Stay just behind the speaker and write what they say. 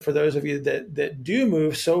for those of you that do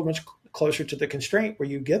move so much closer to the constraint where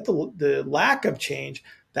you get the lack of change,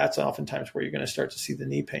 that's oftentimes where you're going to start to see the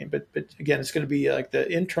knee pain. But again, it's going to be like the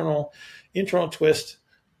internal twist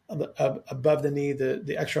above the knee,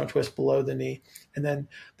 the external twist below the knee. And then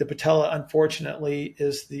the patella, unfortunately,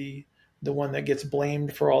 is the one that gets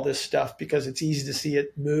blamed for all this stuff because it's easy to see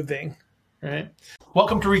it moving, right?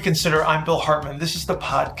 Welcome to Reconsider. I'm Bill Hartman. This is the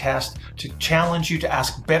podcast to challenge you to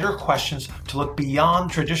ask better questions, to look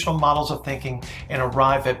beyond traditional models of thinking and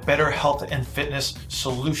arrive at better health and fitness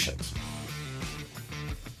solutions.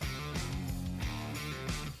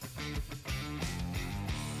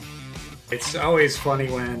 It's always funny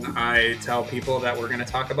when I tell people that we're going to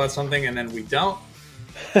talk about something and then we don't.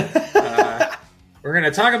 We're going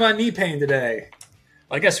to talk about knee pain today.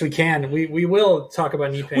 I guess we can. We will talk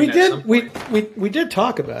about knee pain. We did. We did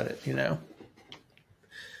talk about it. You know,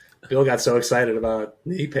 Bill got so excited about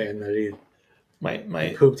knee pain that he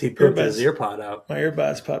pooped his ear pod out. My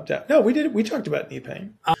earbuds popped out. No, we did. We talked about knee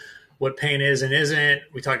pain. What pain is and isn't.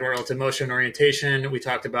 We talked about relative motion orientation. We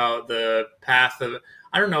talked about the path of.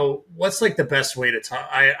 I don't know what's like the best way to talk.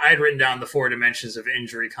 I had written down the 4 dimensions of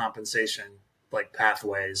injury compensation, like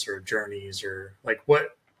pathways or journeys or like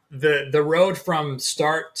what the road from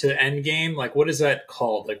start to end game. Like what is that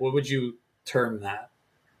called? Like what would you term that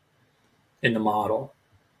in the model?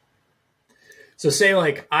 So say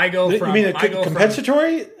like I go from. You mean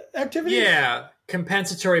compensatory activity? Yeah,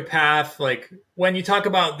 compensatory path. Like when you talk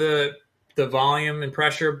about the volume and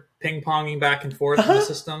pressure ping-ponging back and forth in the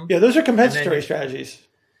system. Yeah, those are compensatory strategies.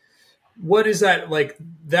 What is that, like,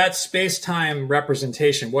 that space-time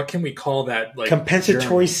representation? What can we call that? Like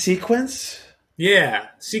compensatory sequence? Yeah,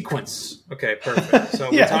 sequence. Okay, perfect.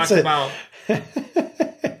 So we talked about...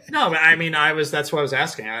 No, but I mean, that's what I was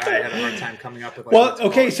asking. I had a hard time coming up with... Like, well,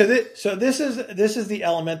 okay, so this is the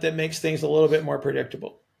element that makes things a little bit more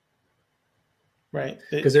predictable. Right,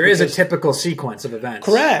 because there is a typical sequence of events.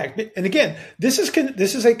 Correct, and again, this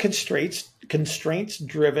is a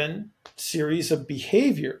constraints-driven series of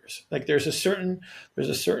behaviors. Like there's a certain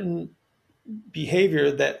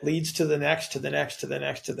behavior that leads to the next, to the next, to the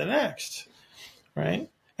next, to the next. Right,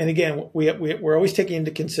 and again, we're always taking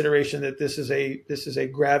into consideration that this is a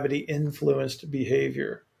gravity-influenced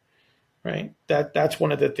behavior. Right, that's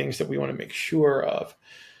one of the things that we want to make sure of.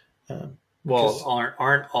 Well,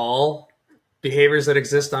 aren't all behaviors that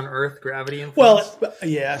exist on Earth gravity influence? Well,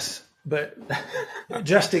 yes, but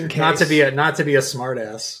just in case. not to be a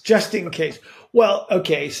smartass. Just in case. Well,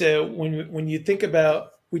 okay. So when you think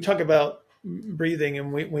about, we talk about breathing,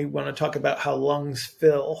 and we want to talk about how lungs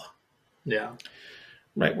fill. Yeah.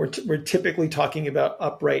 Right. We're typically talking about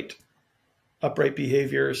upright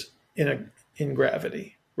behaviors in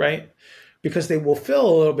gravity, right? Because they will fill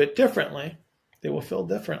a little bit differently. They will fill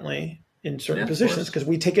differently in certain positions because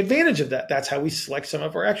we take advantage of that. That's how we select some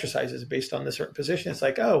of our exercises based on the certain position. It's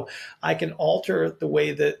like, oh, I can alter the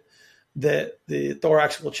way that the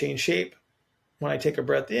thorax will change shape when I take a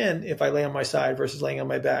breath in if I lay on my side versus laying on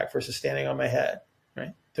my back versus standing on my head,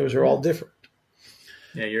 right? Those are all different.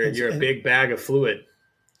 Yeah, you're a big bag of fluid.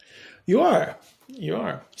 You are.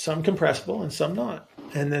 Some compressible and some not.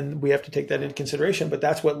 And then we have to take that into consideration. But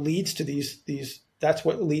that's what leads to that's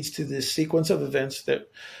what leads to this sequence of events that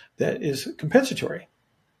is compensatory,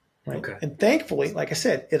 right? Okay. And thankfully, like I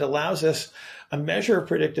said, it allows us a measure of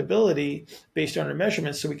predictability based on our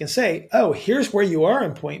measurements. So we can say, oh, here's where you are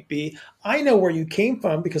in point B. I know where you came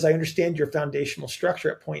from because I understand your foundational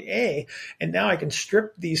structure at point A. And now I can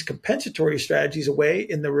strip these compensatory strategies away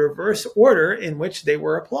in the reverse order in which they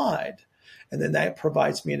were applied. And then that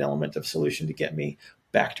provides me an element of solution to get me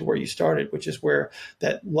back to where you started, which is where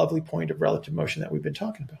that lovely point of relative motion that we've been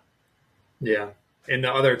talking about. Yeah. In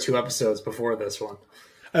the other 2 episodes before this one.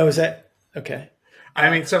 Oh, is that okay? I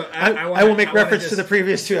mean, so I will make reference to the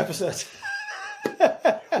previous 2 episodes.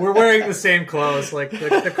 We're wearing the same clothes. Like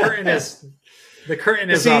the curtain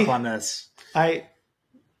is up on this. I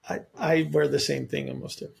wear the same thing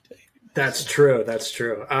almost every day. That's true.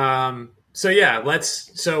 So yeah, I want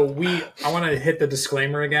to hit the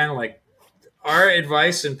disclaimer again. Like our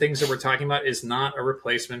advice and things that we're talking about is not a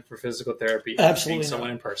replacement for physical therapy. Absolutely, seeing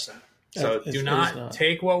someone in person. So do not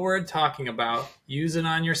take what we're talking about, use it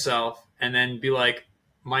on yourself, and then be like,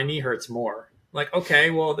 my knee hurts more. Like, okay,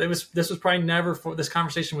 well, this was probably this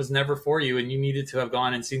conversation was never for you, and you needed to have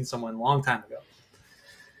gone and seen someone a long time ago.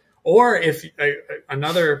 Or if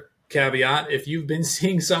another caveat, if you've been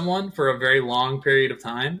seeing someone for a very long period of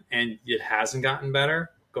time and it hasn't gotten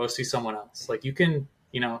better, go see someone else. Like you can,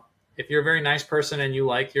 if you're a very nice person and you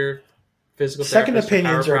like your physical second therapist,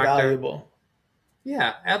 opinions are valuable.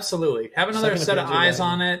 Yeah, absolutely. Have another set of eyes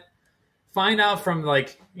on it. find out from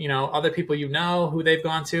other people who they've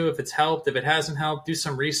gone to, if it's helped, if it hasn't helped, do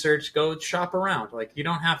some research, go shop around. Like you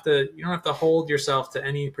don't have to hold yourself to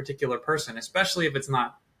any particular person, especially if it's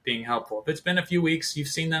not being helpful. If it's been a few weeks, you've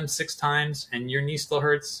seen them 6 times and your knee still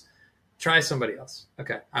hurts, try somebody else.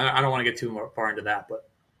 Okay. I don't want to get too far into that, but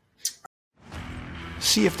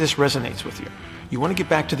see if this resonates with you. You want to get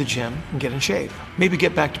back to the gym and get in shape. Maybe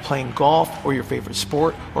get back to playing golf or your favorite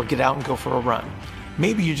sport, or get out and go for a run.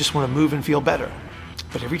 Maybe you just want to move and feel better.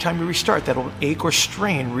 But every time you restart, that old ache or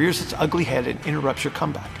strain rears its ugly head and interrupts your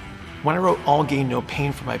comeback. When I wrote All Gain, No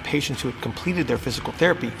Pain for my patients who had completed their physical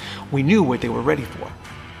therapy, we knew what they were ready for.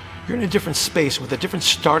 You're in a different space with a different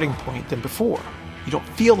starting point than before. You don't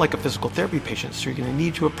feel like a physical therapy patient, so you're going to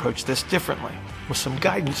need to approach this differently. With some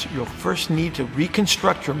guidance, you'll first need to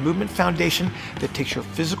reconstruct your movement foundation that takes your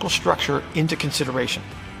physical structure into consideration.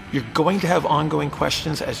 You're going to have ongoing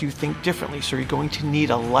questions as you think differently, so you're going to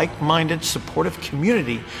need a like-minded, supportive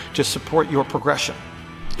community to support your progression.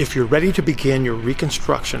 If you're ready to begin your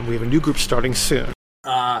reconstruction, we have a new group starting soon.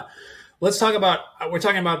 Let's talk about, we're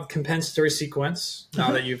talking about compensatory sequence.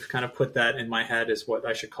 Now that you've kind of put that in my head is what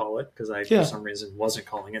I should call it, because I, for some reason, wasn't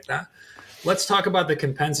calling it that. Let's talk about the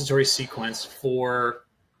compensatory sequence for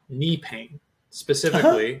knee pain,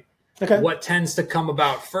 specifically. Okay. What tends to come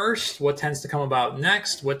about first? What tends to come about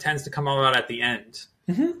next? What tends to come about at the end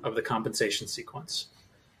of the compensation sequence?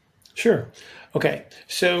 Sure. Okay.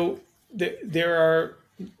 So there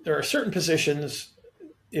are certain positions,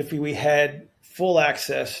 if we had full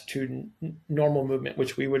access to normal movement,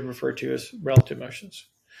 which we would refer to as relative motions.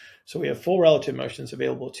 So we have full relative motions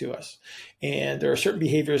available to us. And there are certain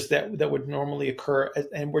behaviors that would normally occur.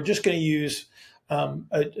 And we're just going to use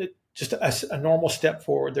just a normal step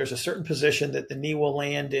forward. There's a certain position that the knee will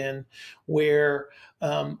land in where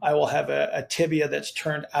I will have a tibia that's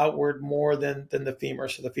turned outward more than the femur.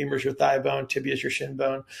 So the femur is your thigh bone, tibia is your shin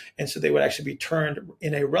bone. And so they would actually be turned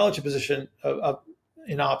in a relative position of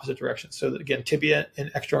in opposite directions. So again, tibia in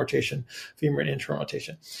external rotation, femur in internal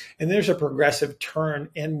rotation. And there's a progressive turn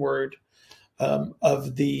inward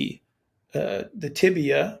of the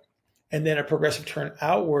tibia, and then a progressive turn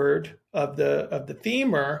outward of the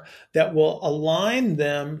femur that will align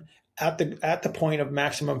them at the point of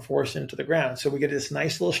maximum force into the ground. So we get this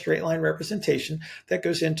nice little straight line representation that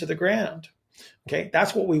goes into the ground. Okay,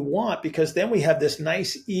 that's what we want, because then we have this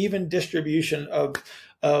nice even distribution of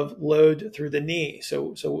load through the knee.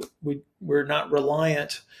 So we're not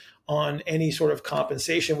reliant on any sort of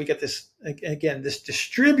compensation. We get this, again, this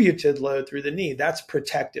distributed load through the knee. That's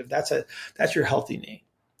protective. That's your healthy knee,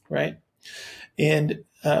 right? And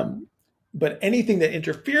but anything that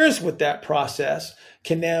interferes with that process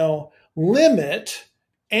can now limit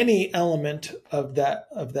any element of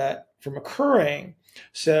that from occurring.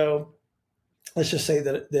 So let's just say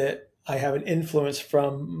that I have an influence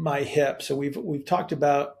from my hip. So we've talked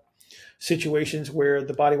about situations where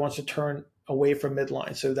the body wants to turn away from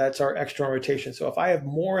midline. So that's our external rotation. So if I have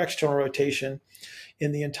more external rotation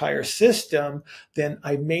in the entire system, then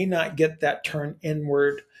I may not get that turn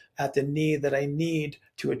inward at the knee that I need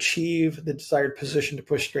to achieve the desired position to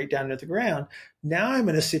push straight down into the ground. Now I'm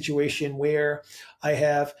in a situation where I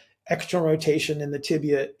have external rotation in the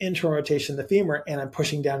tibia, internal rotation in the femur, and I'm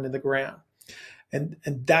pushing down to the ground. And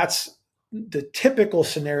that's the typical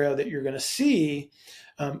scenario that you're going to see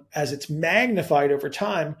as it's magnified over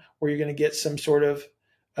time, where you're going to get some sort of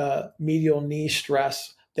medial knee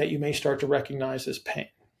stress that you may start to recognize as pain.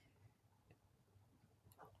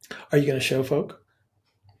 Are you going to show folk?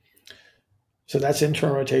 So that's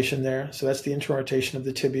internal rotation there. So that's the internal rotation of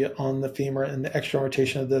the tibia on the femur and the external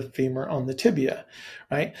rotation of the femur on the tibia,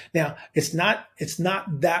 right? Now, it's not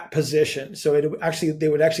that position. So they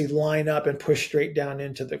would actually line up and push straight down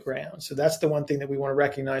into the ground. So that's the one thing that we want to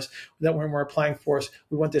recognize, that when we're applying force,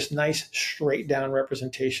 we want this nice straight down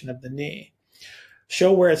representation of the knee.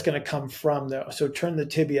 Show where it's going to come from, though. So turn the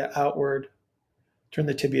tibia outward, turn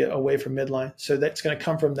the tibia away from midline. So that's going to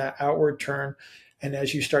come from that outward turn. And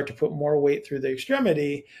as you start to put more weight through the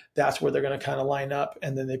extremity, that's where they're going to kind of line up,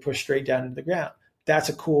 and then they push straight down into the ground. That's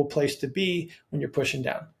a cool place to be when you're pushing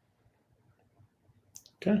down.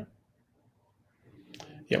 Okay.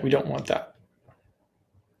 Yeah, we don't want that.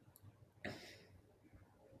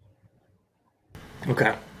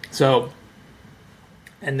 Okay. So,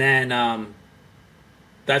 and then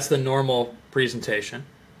that's the normal presentation.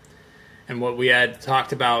 And what we had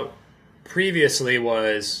talked about previously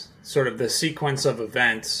was sort of the sequence of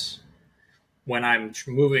events when I'm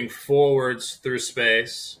moving forwards through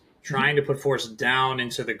space, trying to put force down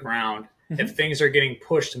into the ground. If things are getting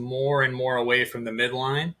pushed more and more away from the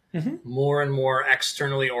midline, more and more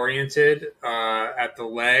externally oriented at the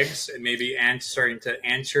legs, and maybe starting to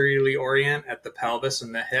anteriorly orient at the pelvis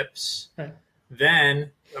and the hips. Right.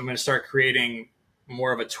 Then I'm going to start creating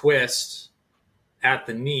more of a twist at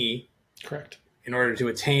the knee. Correct. In order to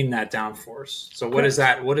attain that downforce. So what is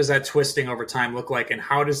that? What does that twisting over time look like, and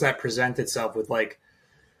how does that present itself with, like,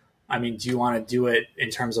 I mean, do you want to do it in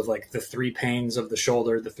terms of like the 3 pains of the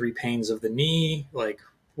shoulder, the 3 pains of the knee? Like,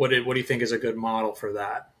 what do you think is a good model for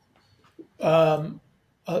that?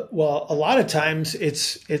 Well, a lot of times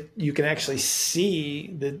you can actually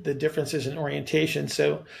see the differences in orientation.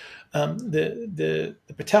 So the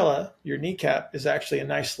patella, your kneecap, is actually a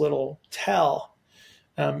nice little tell.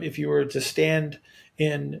 If you were to stand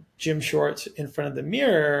in gym shorts in front of the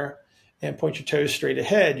mirror and point your toes straight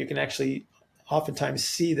ahead, you can actually oftentimes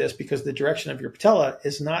see this because the direction of your patella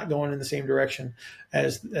is not going in the same direction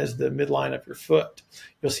as the midline of your foot.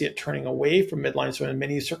 You'll see it turning away from midline. So in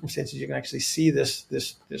many circumstances, you can actually see this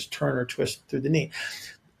turn or twist through the knee.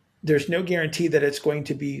 There's no guarantee that it's going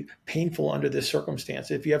to be painful under this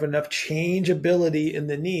circumstance. If you have enough changeability in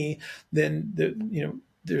the knee, then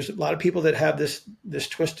there's a lot of people that have this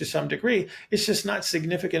twist to some degree. It's just not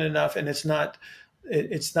significant enough, and it's not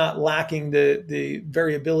lacking the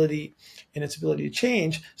variability in its ability to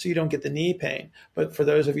change, so you don't get the knee pain. But for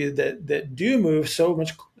those of you that do move so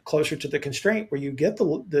much closer to the constraint where you get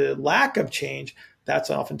the lack of change,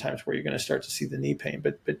 that's oftentimes where you're going to start to see the knee pain.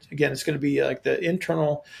 But again, it's going to be like the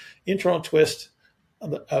internal twist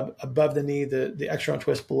above the knee, the external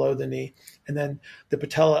twist below the knee. And then the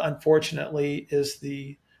patella, unfortunately, is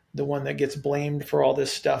the one that gets blamed for all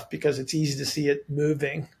this stuff because it's easy to see it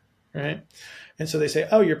moving, right? And so they say,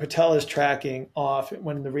 oh, your patella is tracking off,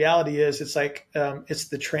 when the reality is it's like it's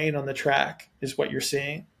the train on the track is what you're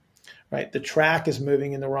seeing, right? The track is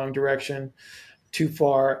moving in the wrong direction too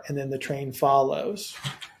far, and then the train follows.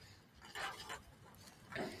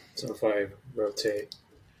 So if I rotate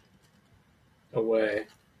away.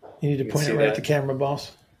 You need to point it right at the camera,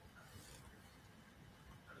 boss.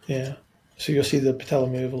 Yeah. So you'll see the patella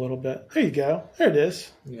move a little bit. There you go. There it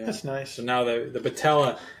is. Yeah. That's nice. So now the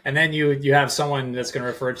patella, and then you have someone that's going to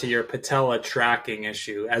refer to your patella tracking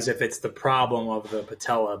issue as if it's the problem of the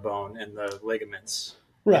patella bone and the ligaments.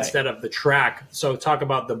 Right. Instead of the track. So talk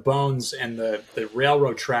about the bones and the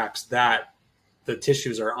railroad tracks that the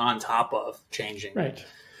tissues are on top of changing. Right.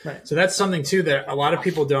 So that's something too that a lot of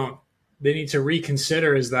people they need to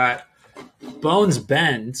reconsider, is that bones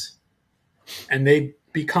bend and they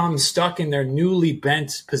become stuck in their newly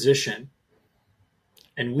bent position,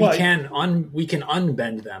 and we can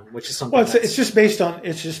unbend them, which is something. Well, it's just based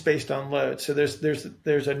on load. So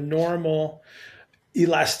there's a normal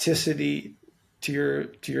elasticity to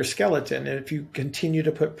your skeleton, and if you continue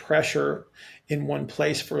to put pressure in one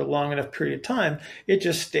place for a long enough period of time, it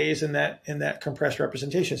just stays in that compressed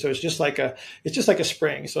representation. So it's just like a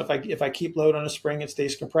spring. So if I keep load on a spring, it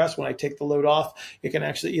stays compressed. When I take the load off, it can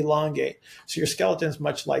actually elongate. So your skeleton's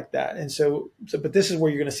much like that. And but this is where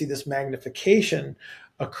you're going to see this magnification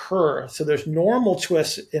occur. So there's normal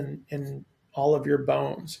twists in all of your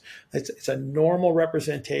bones. It's a normal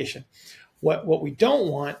representation. What we don't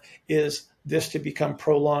want is this to become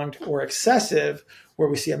prolonged or excessive, where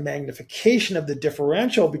we see a magnification of the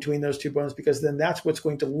differential between those two bones, because then that's what's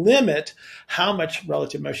going to limit how much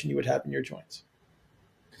relative motion you would have in your joints.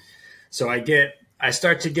 So I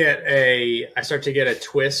start to get a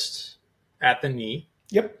twist at the knee.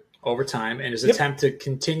 Yep. Over time, and his attempt to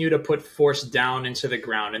continue to put force down into the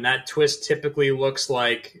ground. And that twist typically looks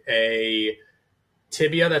like a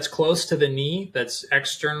tibia that's close to the knee, that's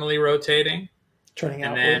externally rotating. Turning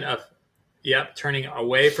outward. And then turning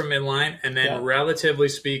away from midline, and then relatively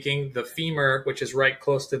speaking, the femur, which is right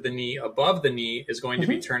close to the knee, above the knee, is going to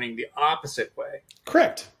be turning the opposite way.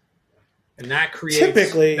 Correct. And that creates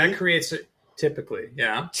Typically,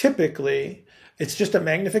 it's just a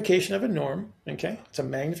magnification of a norm. Okay, it's a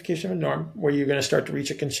magnification of a norm where you're going to start to reach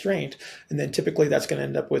a constraint, and then typically that's going to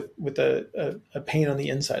end up with a pain on the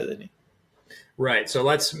inside of the knee. Right.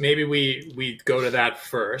 So maybe we go to that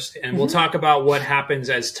first, and we'll talk about what happens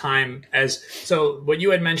so what you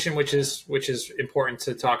had mentioned, which is important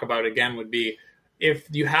to talk about again, would be if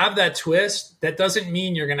you have that twist, that doesn't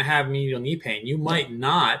mean you're going to have medial knee pain. You might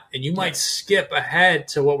not, and you might skip ahead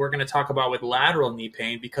to what we're going to talk about with lateral knee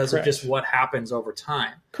pain because of just what happens over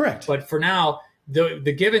time. Correct. But for now,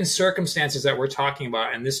 the given circumstances that we're talking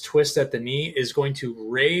about, and this twist at the knee is going to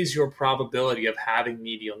raise your probability of having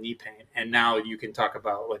medial knee pain. And now you can talk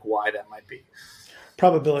about like why that might be.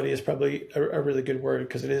 Probability is probably a really good word,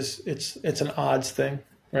 because it's an odds thing,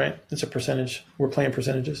 right? It's a percentage. We're playing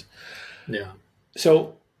percentages. Yeah.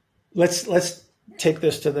 So let's take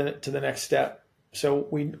this to the next step. So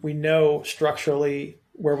we know structurally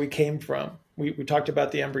where we came from. We talked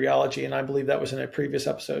about the embryology, and I believe that was in a previous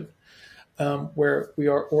episode, where we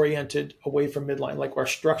are oriented away from midline. Like our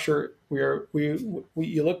structure, you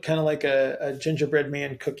look kind of like a gingerbread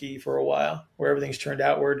man cookie for a while, where everything's turned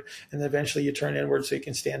outward, and then eventually you turn inward so you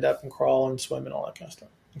can stand up and crawl and swim and all that kind of stuff.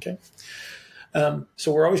 Okay.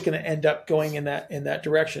 So we're always going to end up going in that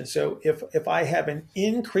direction. So if I have an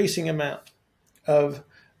increasing amount of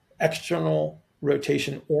external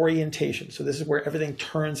rotation orientation, so this is where everything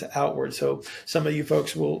turns outward. So some of you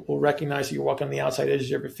folks will recognize that you're walking on the outside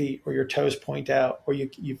edges of your feet, or your toes point out, or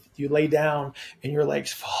you lay down and your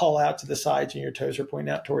legs fall out to the sides and your toes are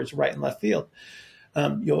pointing out towards right and left field.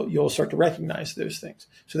 You'll start to recognize those things.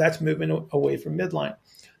 So that's movement away from midline.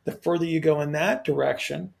 The further you go in that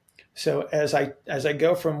direction, so as I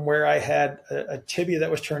go from where I had a tibia that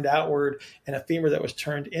was turned outward and a femur that was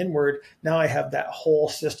turned inward, now I have that whole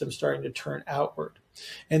system starting to turn outward.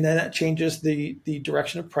 And then that changes the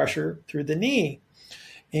direction of pressure through the knee.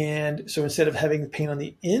 And so instead of having pain on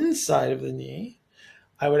the inside of the knee,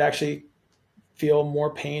 I would actually feel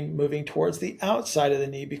more pain moving towards the outside of the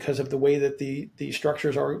knee because of the way that the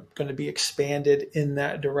structures are going to be expanded in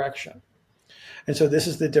that direction. And so this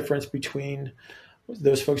is the difference between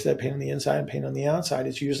those folks that have pain on the inside and pain on the outside.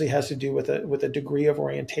 It usually has to do with a degree of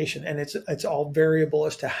orientation, and it's all variable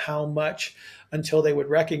as to how much until they would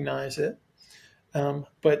recognize it.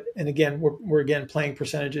 But again, we're again playing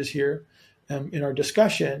percentages here in our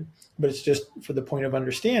discussion, but it's just for the point of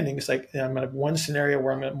understanding. It's like I'm going to have one scenario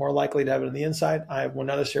where I'm more likely to have it on the inside. I have one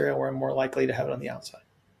other scenario where I'm more likely to have it on the outside.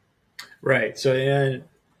 Right. So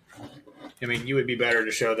I mean, you would be better to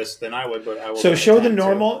show this than I would, but I will. So show the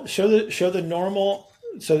normal. Show the normal.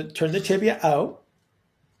 So turn the tibia out,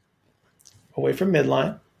 away from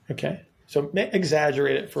midline. Okay. So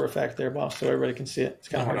exaggerate it for effect there, boss, so everybody can see it. It's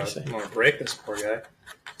kind of hard to see. I'm going to break this poor guy.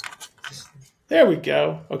 There we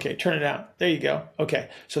go. Okay, turn it out. There you go. Okay,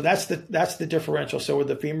 so that's the differential. So with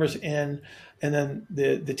the femur's in, and then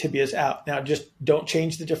the tibia's out. Now just don't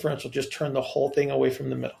change the differential. Just turn the whole thing away from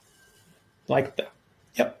the middle, like that.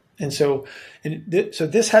 Yep. And so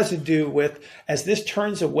this has to do with, as this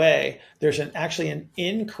turns away, there's actually an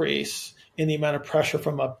increase in the amount of pressure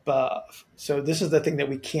from above. So this is the thing that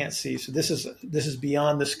we can't see. So this is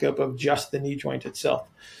beyond the scope of just the knee joint itself,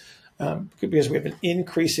 because we have an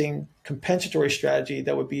increasing compensatory strategy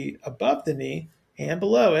that would be above the knee and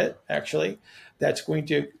below it, actually, that's going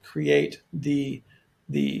to create the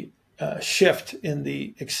shift in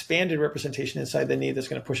the expanded representation inside the knee that's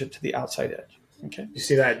going to push it to the outside edge. Okay. You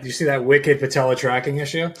see that wicked patella tracking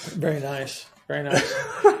issue? Very nice. Very nice.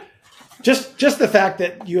 Just the fact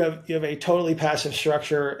that you have a totally passive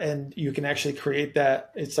structure and you can actually create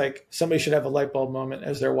that. It's like somebody should have a light bulb moment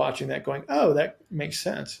as they're watching that, going, "Oh, that makes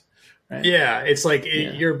sense." Right? Yeah, it's like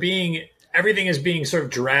everything is being sort of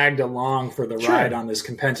dragged along for the ride on this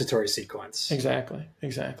compensatory sequence. Exactly.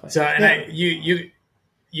 So, and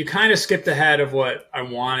you kind of skipped ahead of what I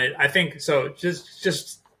wanted. I think so.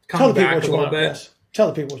 Just come back a little bit. Yes. Tell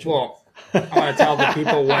the people what you want. Well, I want to tell the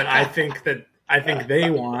people what I think they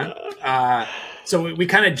want. So we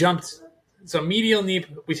kind of jumped. So medial knee,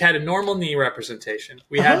 we had a normal knee representation.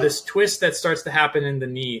 We had this twist that starts to happen in the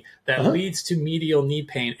knee that leads to medial knee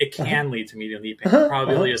pain. It can lead to medial knee pain. The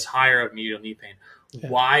probability is higher of medial knee pain. Yeah.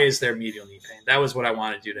 Why is there medial knee pain? That was what I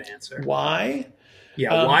wanted you to answer. Why?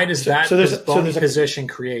 Yeah. Why does this bony position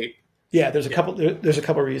create? Yeah, there's a couple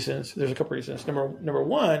reasons. Number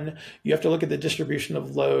one, you have to look at the distribution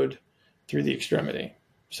of load through the extremity.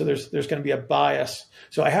 So there's going to be a bias.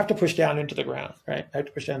 So I have to push down into the ground, right? I have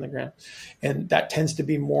to push down the ground. And that tends to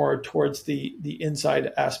be more towards the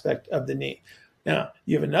inside aspect of the knee. Now,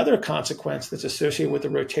 you have another consequence that's associated with the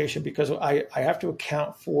rotation because I have to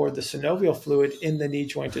account for the synovial fluid in the knee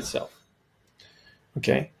joint itself.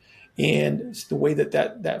 Okay? And the way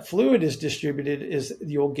that fluid is distributed is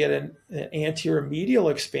you'll get an anterior medial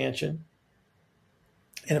expansion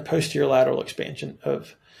and a posterior lateral expansion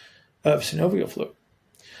of synovial fluid.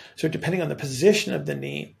 So depending on the position of the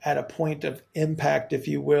knee at a point of impact, if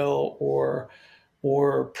you will,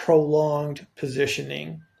 or prolonged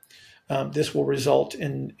positioning, this will result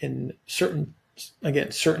in certain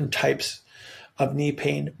types of knee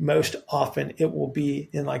pain. Most often it will be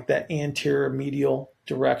in like that anterior medial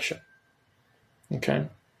direction. Okay.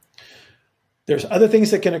 There's other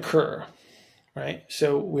things that can occur, right?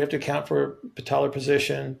 So we have to account for patellar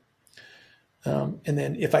position. And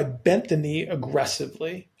then if I bent the knee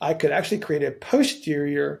aggressively, I could actually create a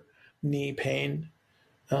posterior knee pain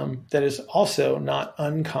that is also not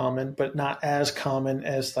uncommon, but not as common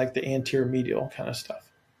as like the anterior medial kind of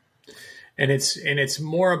stuff. And it's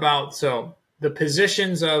more about, so the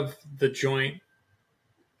positions of the joint,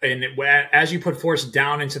 and as you put force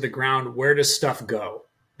down into the ground, where does stuff go?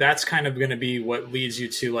 That's kind of going to be what leads you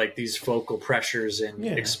to like these focal pressures and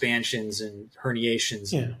expansions and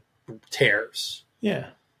herniations and tears. Yeah.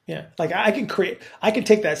 Yeah. Like I can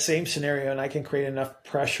take that same scenario and I can create enough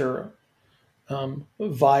pressure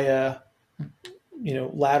via,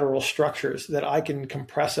 lateral structures that I can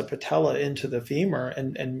compress a patella into the femur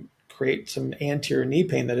and create some anterior knee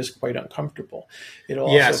pain that is quite uncomfortable.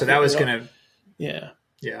 So that was going to. Yeah.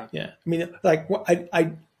 I mean, like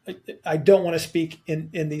I don't want to speak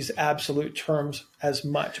in these absolute terms as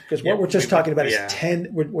much, because what we're just talking about is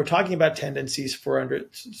we're talking about tendencies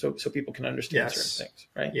so people can understand certain things,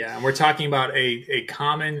 right? Yeah, and we're talking about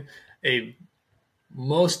a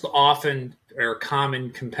most often or common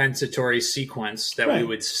compensatory sequence that we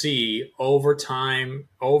would see over time,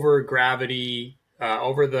 over gravity,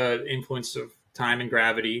 over the influence of time and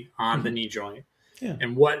gravity on the knee joint,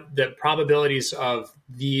 and what the probabilities of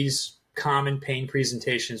these common pain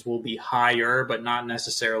presentations will be higher, but not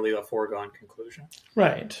necessarily a foregone conclusion.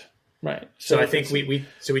 Right. So I think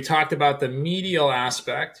we talked about the medial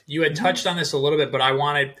aspect. You had touched on this a little bit, but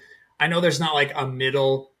I know there's not like a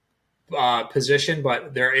middle position,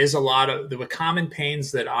 but there is a lot of the common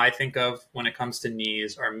pains that I think of when it comes to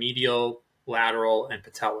knees are medial, lateral, and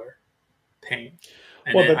patellar pain.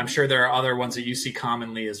 And I'm sure there are other ones that you see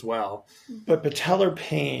commonly as well. But patellar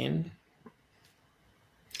pain,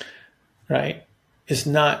 right, is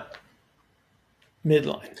not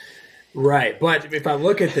midline. Right. But if I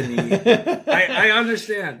look at the knee, I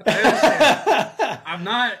understand. I'm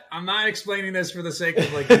not explaining this for the sake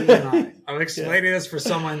of like you and I. I'm explaining this for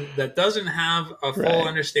someone that doesn't have a full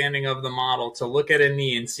understanding of the model to look at a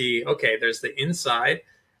knee and see, okay, there's the inside.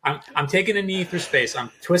 I'm taking a knee through space. I'm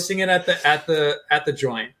twisting it at the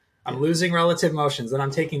joint. I'm losing relative motions. Then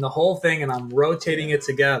I'm taking the whole thing and I'm rotating it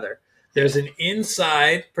together. There's an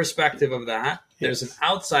inside perspective of that. There's an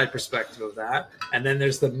outside perspective of that. And then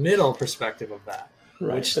there's the middle perspective of that.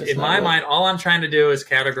 Right. Which, in my mind, all I'm trying to do is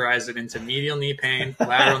categorize it into medial knee pain,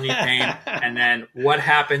 lateral knee pain, and then what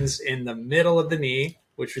happens in the middle of the knee,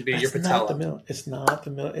 which would be your patella. It's not the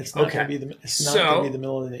middle. It's not going to be the. It's not going to be the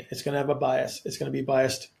middle of the knee. It's going to have a bias. It's going to be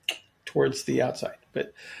biased towards the outside,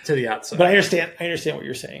 to the outside. But I understand what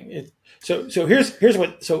you're saying. So here's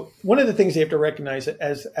what. So one of the things you have to recognize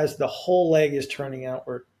as the whole leg is turning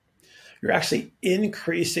outward, you're actually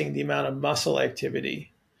increasing the amount of muscle activity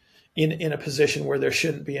in a position where there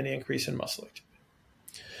shouldn't be any increase in muscle activity,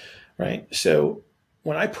 right? So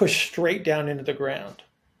when I push straight down into the ground,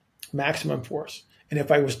 maximum force, and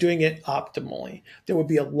if I was doing it optimally, there would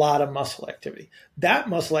be a lot of muscle activity. That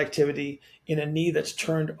muscle activity in a knee that's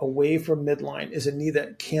turned away from midline is a knee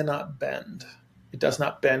that cannot bend. It does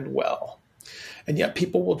not bend well. And yet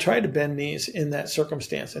people will try to bend knees in that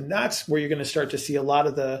circumstance. And that's where you're going to start to see a lot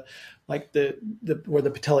of the where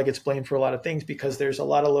the patella gets blamed for a lot of things, because there's a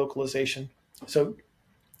lot of localization. So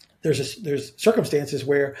there's circumstances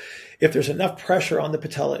where if there's enough pressure on the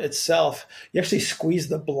patella itself, you actually squeeze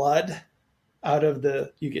the blood out of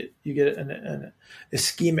you get an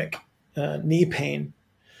ischemic knee pain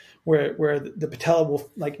where the patella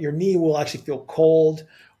will, like, your knee will actually feel cold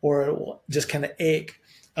or it will just kind of ache.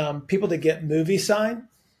 People that get movie sign,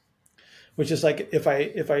 which is like if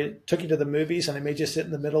I took you to the movies and I made you sit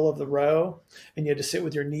in the middle of the row and you had to sit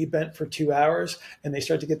with your knee bent for 2 hours, and they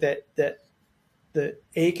start to get the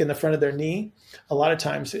ache in the front of their knee, a lot of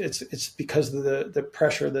times it's because of the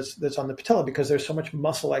pressure that's on the patella, because there's so much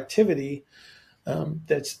muscle activity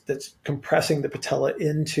that's compressing the patella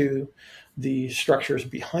into the structures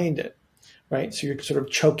behind it, right? So you're sort of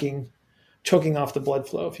choking off the blood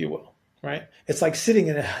flow, if you will. Right. It's like sitting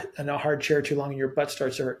in a hard chair too long and your butt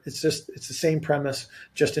starts to hurt. It's the same premise,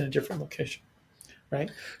 just in a different location.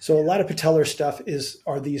 Right. So a lot of patellar stuff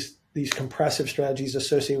are these compressive strategies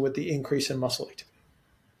associated with the increase in muscle activity.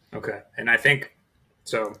 Okay. And I think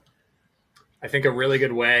a really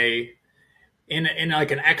good way in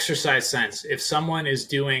like an exercise sense, if someone is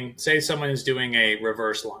doing a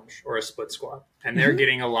reverse lunge or a split squat and they're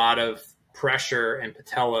getting a lot of pressure and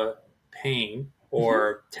patella pain,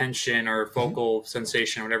 or tension or focal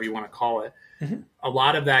sensation, whatever you want to call it. A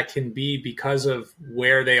lot of that can be because of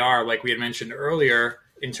where they are, like we had mentioned earlier,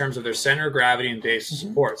 in terms of their center of gravity and base of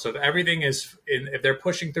support. So if everything if they're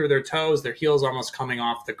pushing through their toes, their heel's almost coming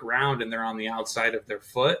off the ground and they're on the outside of their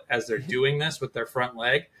foot as they're doing this with their front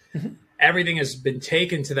leg, everything has been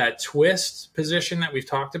taken to that twist position that we've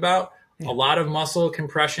talked about. A lot of muscle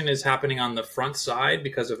compression is happening on the front side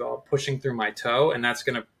because of all pushing through my toe, and that's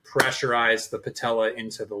going to pressurize the patella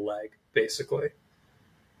into the leg, basically.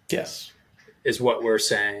 Yes. is what we're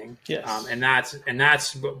saying. Yes. And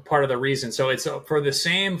that's part of the reason. So it's for the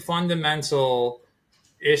same fundamental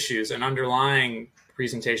issues and underlying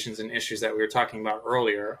presentations and issues that we were talking about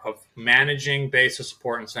earlier of managing base of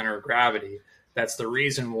support and center of gravity. That's the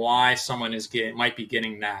reason why someone might be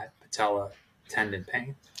getting that patella tendon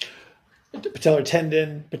pain. The patellar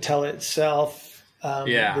tendon, patella itself,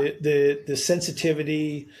 the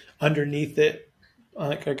sensitivity underneath it,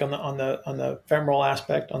 like on the femoral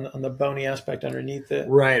aspect, on the bony aspect underneath it,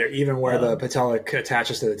 right? Or even where the patella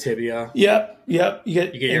attaches to the tibia. Yep. You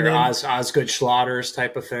get your Osgood Schlatters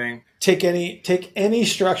type of thing. Take any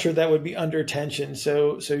structure that would be under tension.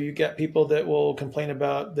 So you get people that will complain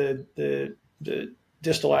about the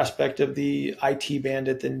distal aspect of the IT band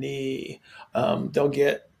at the knee. They'll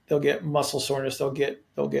get muscle soreness. They'll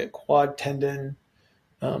get quad tendon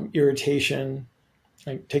irritation.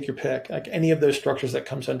 Like, take your pick. Like any of those structures that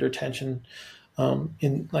comes under tension,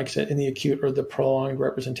 in, like I said, in the acute or the prolonged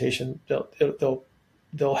representation,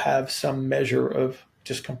 they'll have some measure of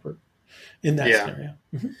discomfort in that scenario.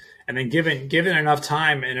 Mm-hmm. And then given enough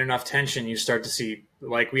time and enough tension, you start to see,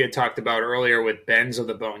 like we had talked about earlier with bends of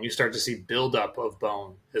the bone, you start to see buildup of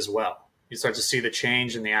bone as well. You start to see the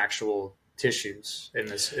change in the actual tissues in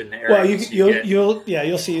the area. Well,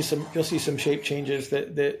 you'll see some shape changes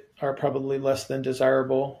that are probably less than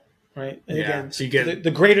desirable, right? And again, so you get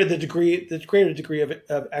the greater the degree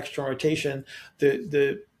of external rotation,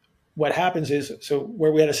 what happens is, so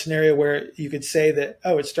where we had a scenario where you could say that,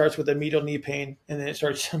 it starts with a medial knee pain and then it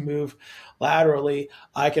starts to move laterally,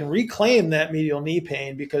 I can reclaim that medial knee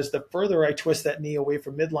pain because the further I twist that knee away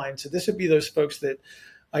from midline. So this would be those folks that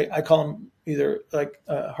I call them either like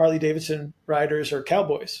Harley Davidson riders or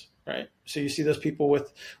cowboys, right? So you see those people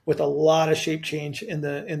with a lot of shape change in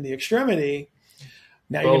the extremity.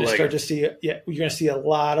 Now you're going to start to see, you're going to see a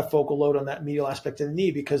lot of focal load on that medial aspect of the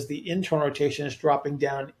knee because the internal rotation is dropping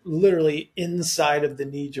down literally inside of the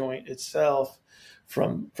knee joint itself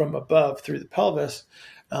from above through the pelvis.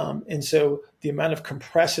 And so the amount of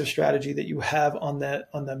compressive strategy that you have on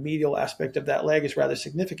the medial aspect of that leg is rather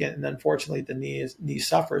significant. And unfortunately, the knee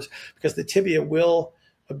suffers because the tibia will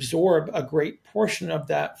absorb a great portion of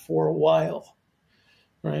that for a while,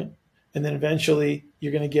 right? And then eventually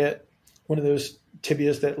you're going to get one of those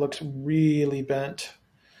tibias that looks really bent,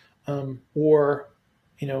 or,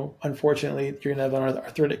 unfortunately, you're going to have an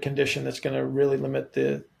arthritic condition that's going to really limit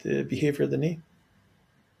the behavior of the knee.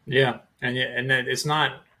 Yeah, and then it's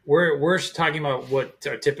not. We're talking about what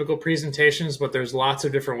are typical presentations, but there's lots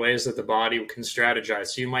of different ways that the body can strategize.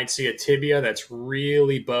 So you might see a tibia that's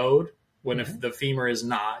really bowed when if the femur is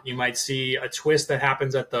not. You might see a twist that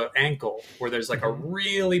happens at the ankle where there's like a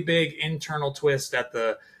really big internal twist at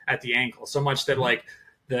the ankle, so much that like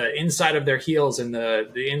the inside of their heels and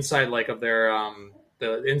the inside like of their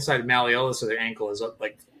the inside malleolus of their ankle is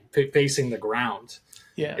like facing the ground.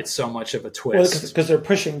 Yeah, it's so much of a twist because they're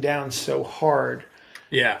pushing down so hard.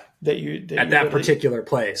 Yeah, that particular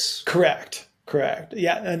place. Correct.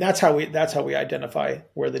 Yeah, and that's how we identify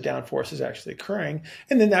where the downforce is actually occurring,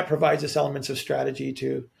 and then that provides us elements of strategy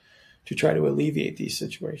to try to alleviate these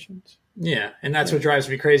situations. Yeah, and that's what drives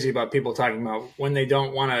me crazy about people talking about when they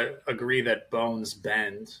don't want to agree that bones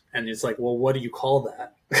bend, and it's like, well, what do you call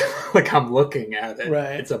that? Like I'm looking at it,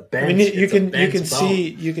 right? It's a bend. I mean, you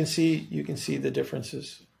can see the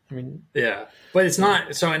differences. I mean, yeah, but it's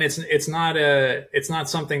not so, and it's not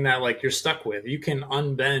something that like you're stuck with. You can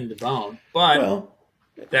unbend bone, but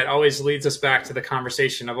that always leads us back to the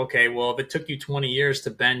conversation of, okay, well, if it took you 20 years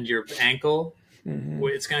to bend your ankle,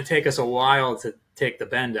 it's going to take us a while to take the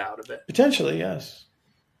bend out of it. Potentially, yes.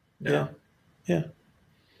 Yeah.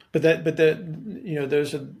 But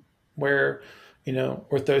those are where,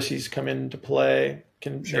 orthoses come into play.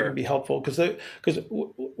 Can be helpful because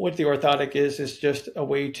what the orthotic is just a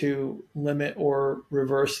way to limit or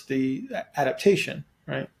reverse the adaptation,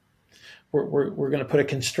 right? We're going to put a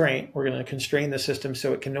constraint. We're going to constrain the system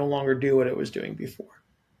so it can no longer do what it was doing before.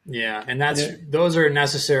 Yeah, and those are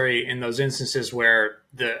necessary in those instances where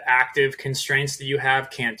the active constraints that you have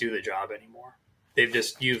can't do the job anymore. They've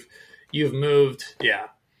just you've moved. Yeah,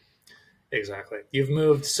 exactly. You've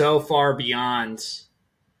moved so far beyond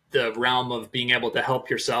the realm of being able to help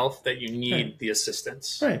yourself that you need the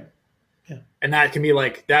assistance. Right. Yeah. And that can be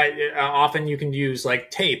like that. Often you can use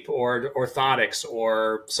like tape or orthotics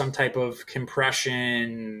or some type of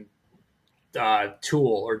compression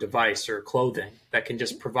tool or device or clothing that can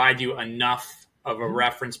just provide you enough of a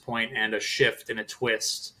reference point and a shift and a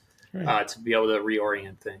twist to be able to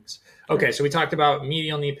reorient things. Okay. So we talked about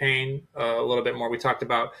medial knee pain a little bit more. We talked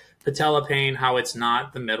about patella pain, how it's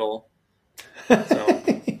not the middle. So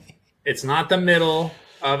it's not the middle.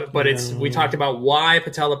 But we talked about why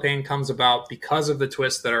patella pain comes about because of the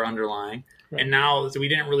twists that are underlying. Right. And now we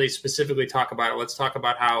didn't really specifically talk about it. Let's talk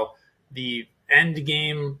about how the end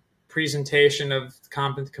game presentation of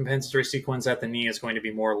compensatory sequence at the knee is going to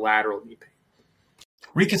be more lateral knee pain.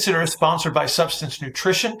 Reconsider is sponsored by Substance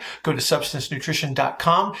Nutrition. Go to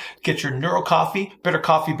substancenutrition.com. Get your Neuro Coffee,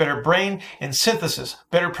 better brain, and Synthesis,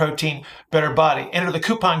 better protein, better body. Enter the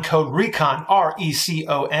coupon code RECON,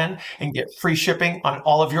 RECON, and get free shipping on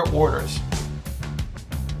all of your orders.